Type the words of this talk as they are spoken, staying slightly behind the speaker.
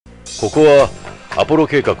ここはアポロ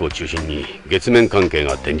計画を中心に月面関係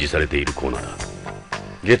が展示されているコーナーだ。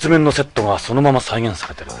月面のセットがそのまま再現さ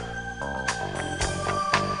れてる。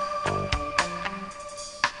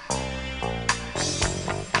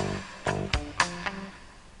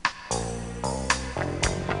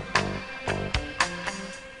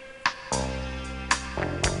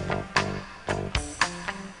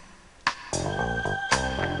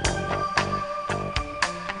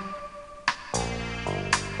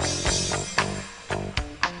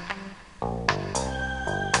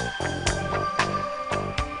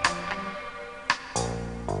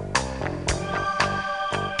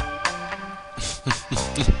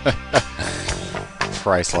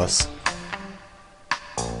Priceless.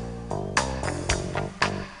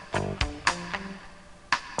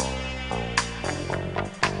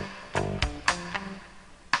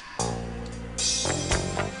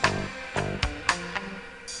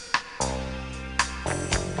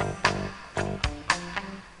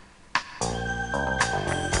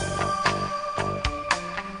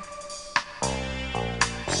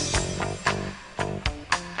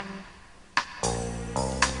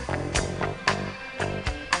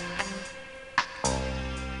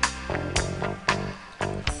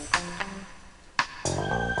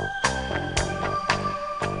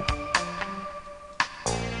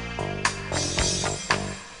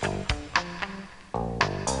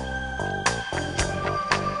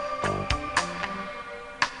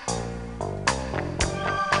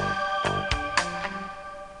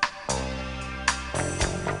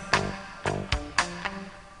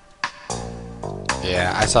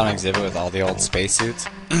 Yeah, I saw an exhibit with all the old spacesuits,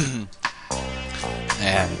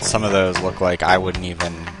 and some of those look like I wouldn't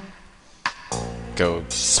even go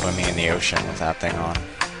swimming in the ocean with that thing on.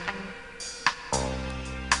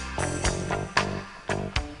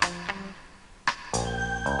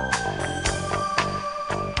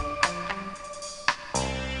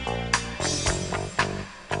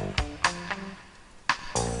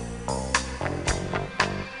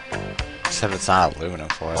 Except it's not aluminum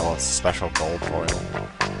foil, it's special gold foil.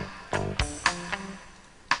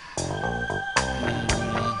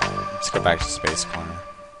 Let's go back to Space Corner.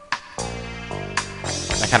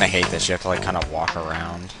 I kind of hate this, you have to like kind of walk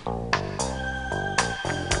around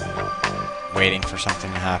waiting for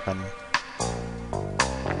something to happen.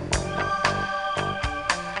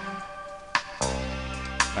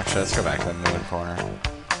 Actually, let's go back to the Moon Corner.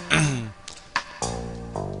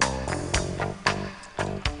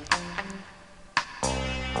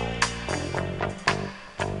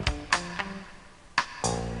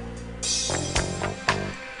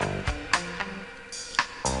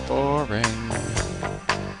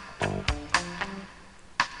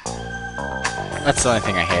 That's the only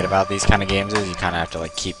thing I hate about these kind of games is you kind of have to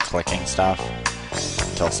like keep clicking stuff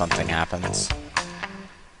until something happens.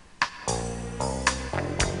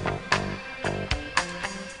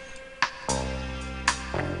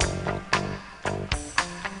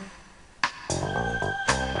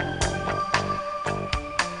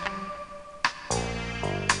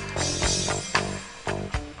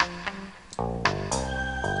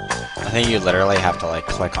 I think you literally have to like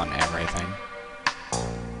click on everything.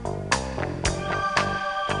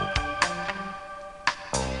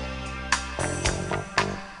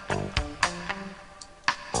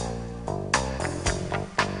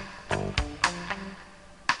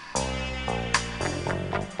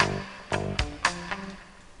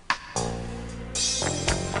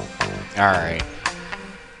 Alright.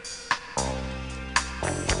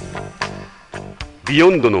 ビ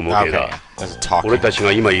ヨンドの模型だ。 Okay. 俺たち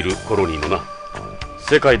が今いるコロニーのな。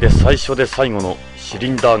世界で最初で最後のシ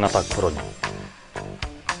リンダー型コロニー。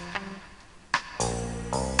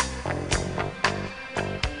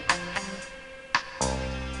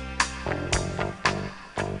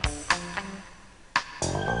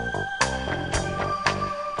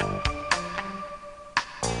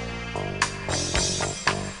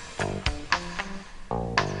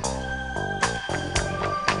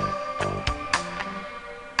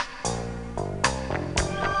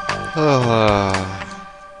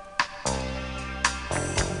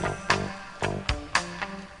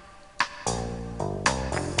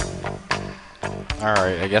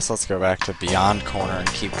Alright, I guess let's go back to Beyond Corner and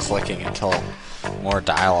keep clicking until more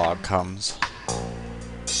dialogue comes.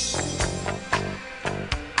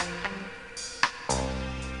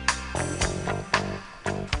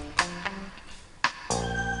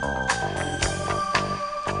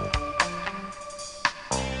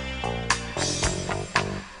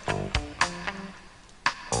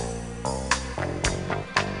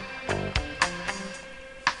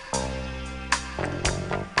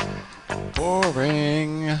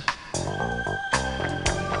 Boring.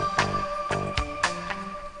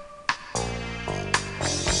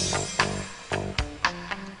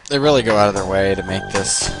 They really go out of their way to make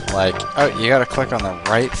this like, oh, you gotta click on the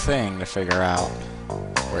right thing to figure out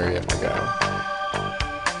where you have to go.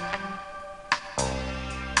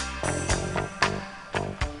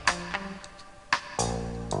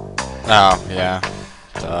 Oh, yeah.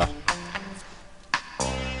 Duh.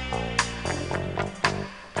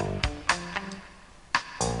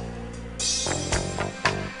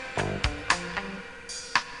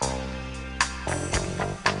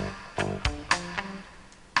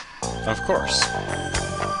 Of course.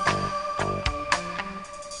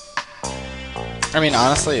 I mean,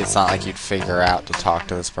 honestly, it's not like you'd figure out to talk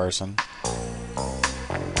to this person.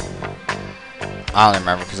 I don't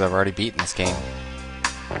remember because I've already beaten this game.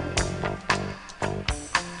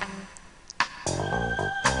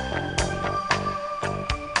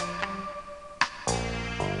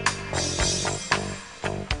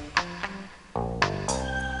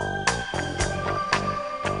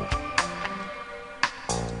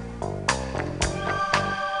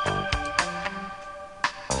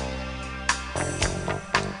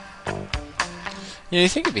 You know, you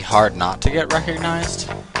think it'd be hard not to get recognized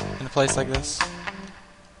in a place like this?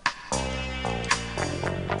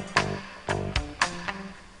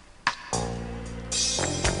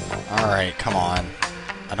 Alright, come on.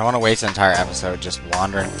 I don't want to waste an entire episode just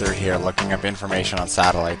wandering through here looking up information on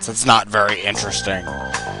satellites. It's not very interesting.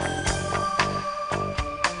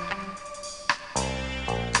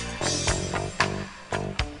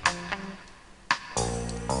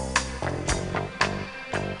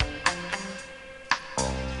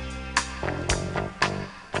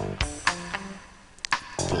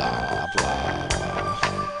 Blah, blah,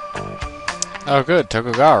 blah. Oh good,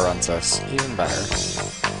 Tokugawa runs us. Even better.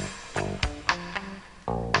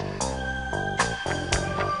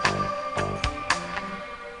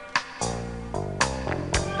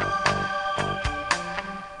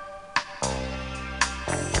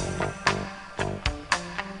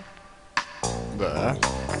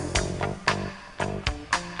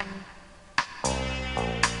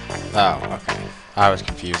 Oh, okay. I was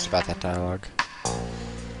confused about that dialogue.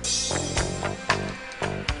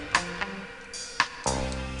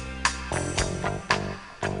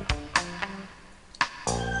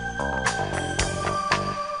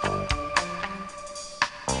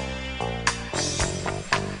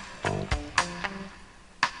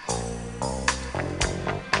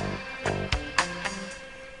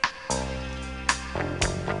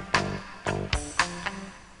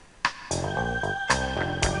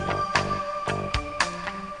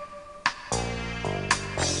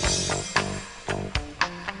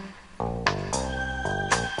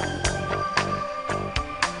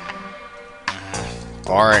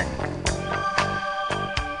 Boring.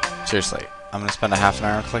 Seriously, I'm gonna spend a half an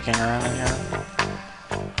hour clicking around in here.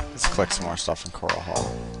 Let's click some more stuff in Coral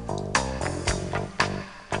Hall.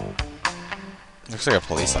 Looks like a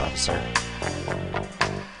police officer.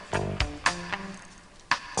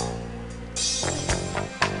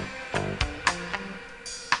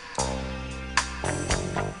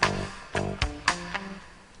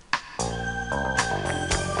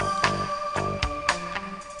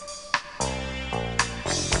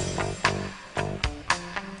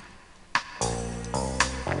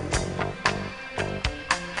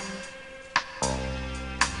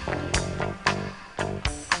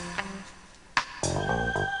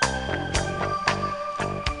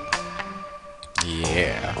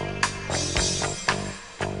 Yeah.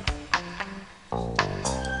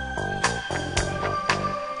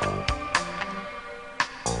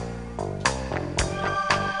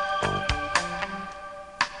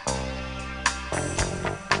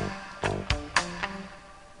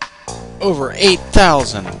 Over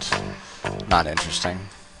 8,000. Not interesting.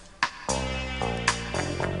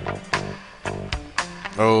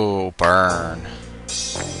 Oh, burn.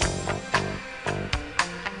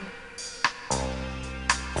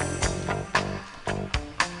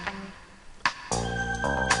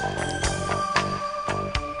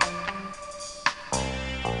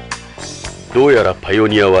どうやらパイオ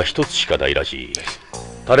ニアは一つしかないらしい。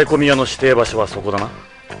タレコミ屋の指定場所はそこだな。ああ、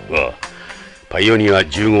パイオニア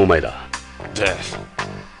10号前だ。I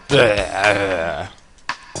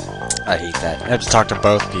hate that. I have to talk to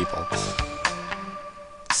both people.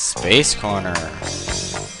 Space Corner.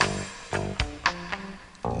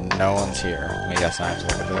 No one's here. I guess I have to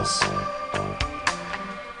look at this.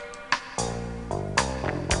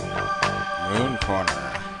 Moon Corner.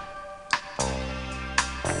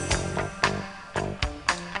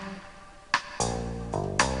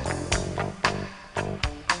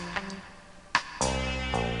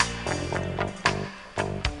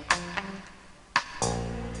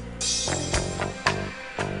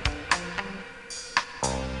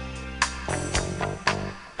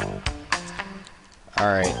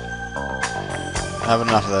 Alright. Have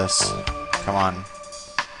enough of this. Come on.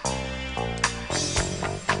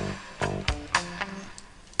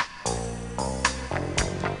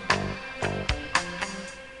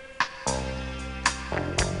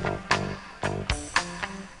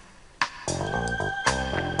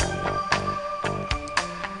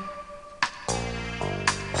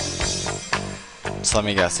 So let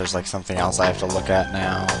me guess, there's like something else I have to look at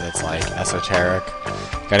now that's like esoteric.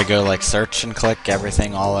 Gotta go like search and click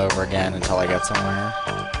everything all over again until I get somewhere.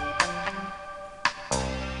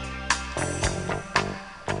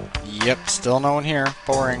 Yep, still no one here.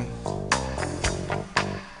 Boring.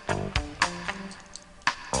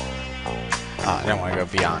 Ah, I didn't want to go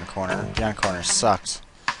beyond corner. Beyond corner sucked.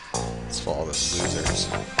 It's full of losers.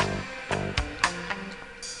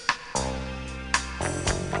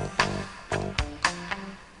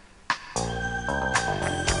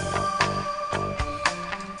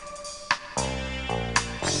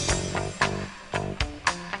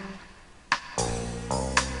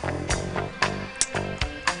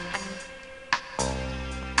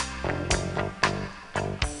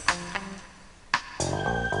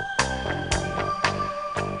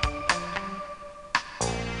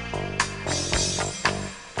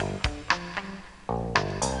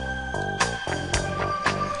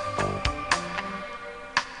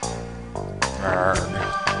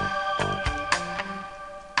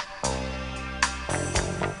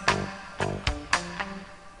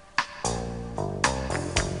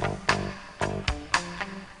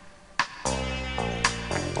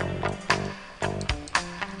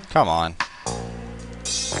 Come on.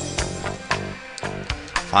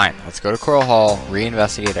 Fine, let's go to Coral Hall,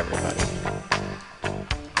 reinvestigate everybody.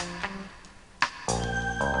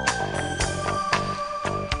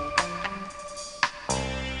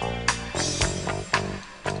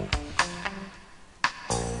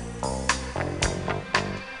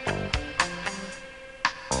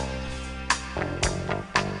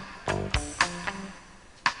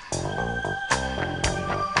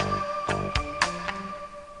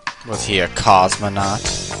 Was he a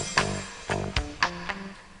cosmonaut?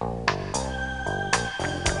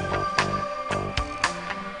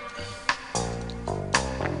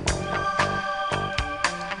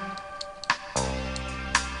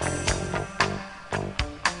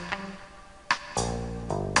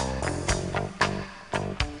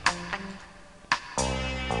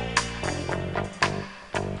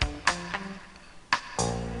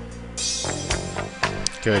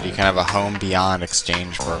 Good, you can have a home beyond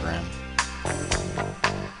exchange program.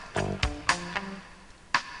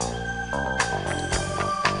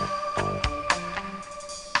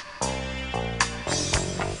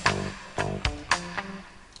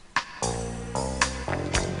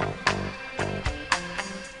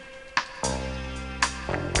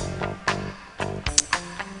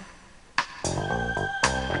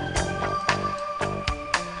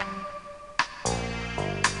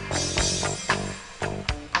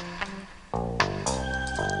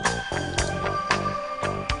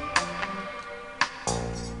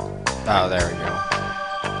 Oh, there we go.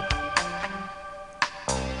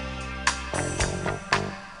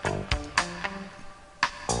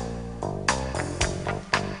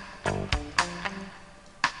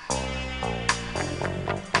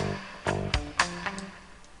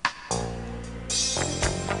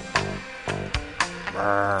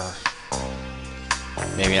 Brr.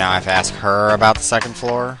 Maybe now I have to ask her about the second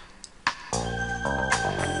floor.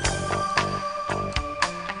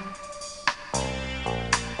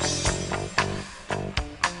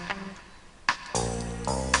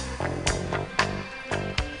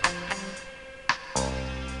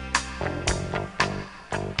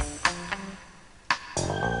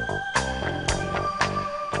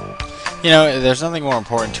 You know, there's nothing more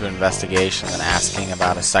important to investigation than asking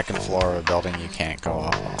about a second floor of a building you can't go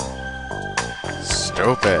up on.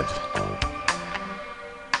 Stupid.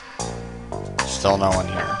 Still no one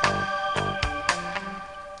here.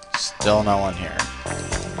 Still no one here.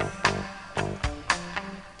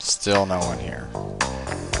 Still no one here.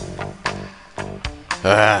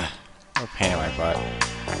 Ugh. What a pain in my butt.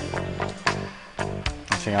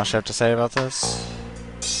 Anything else you have to say about this?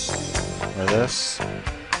 Or this?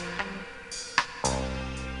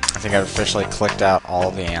 I think I've officially clicked out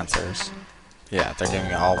all the answers. Yeah, they're giving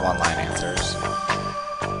me all one-line answers.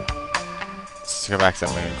 Let's go back to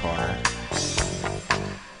the moon corner.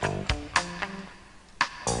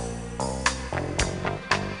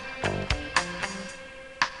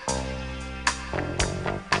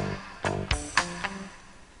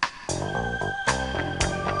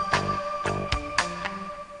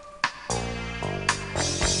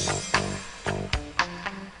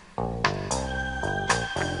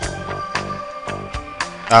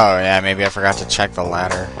 Oh, yeah, maybe I forgot to check the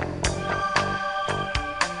ladder.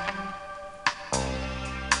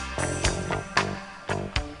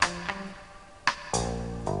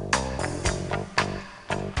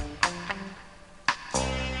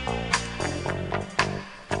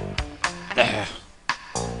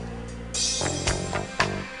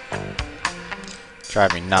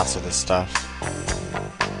 Drive me nuts with this stuff.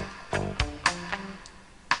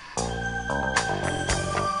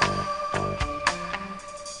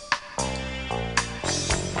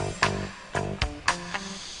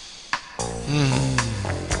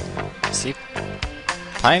 See?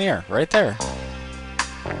 Pioneer, right there.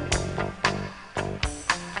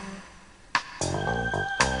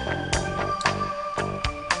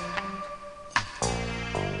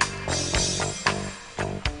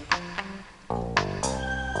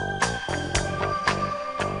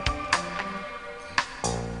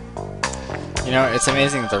 You know, it's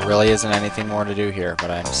amazing that there really isn't anything more to do here,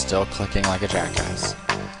 but I'm still clicking like a jackass.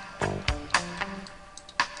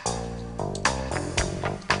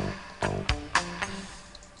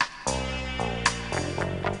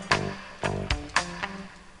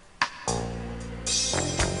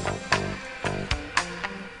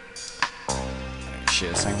 She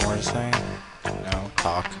has something more to say? No,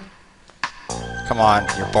 talk. Come on,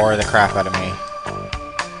 you're boring the crap out of me.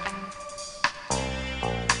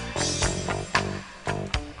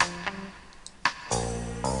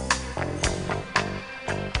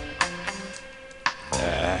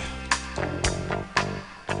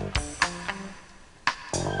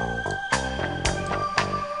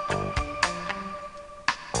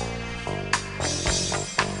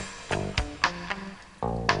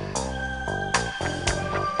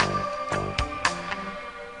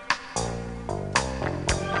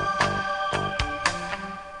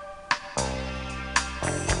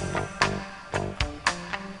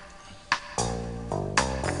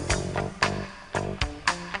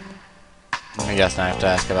 I guess now I have to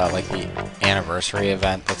ask about, like, the anniversary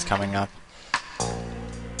event that's coming up.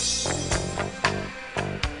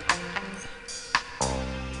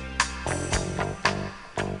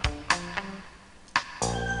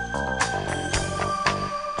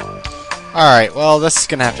 Alright, well, this is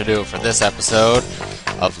gonna have to do it for this episode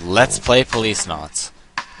of Let's Play Policenauts.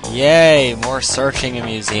 Yay! More searching a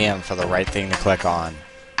museum for the right thing to click on.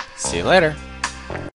 See you later.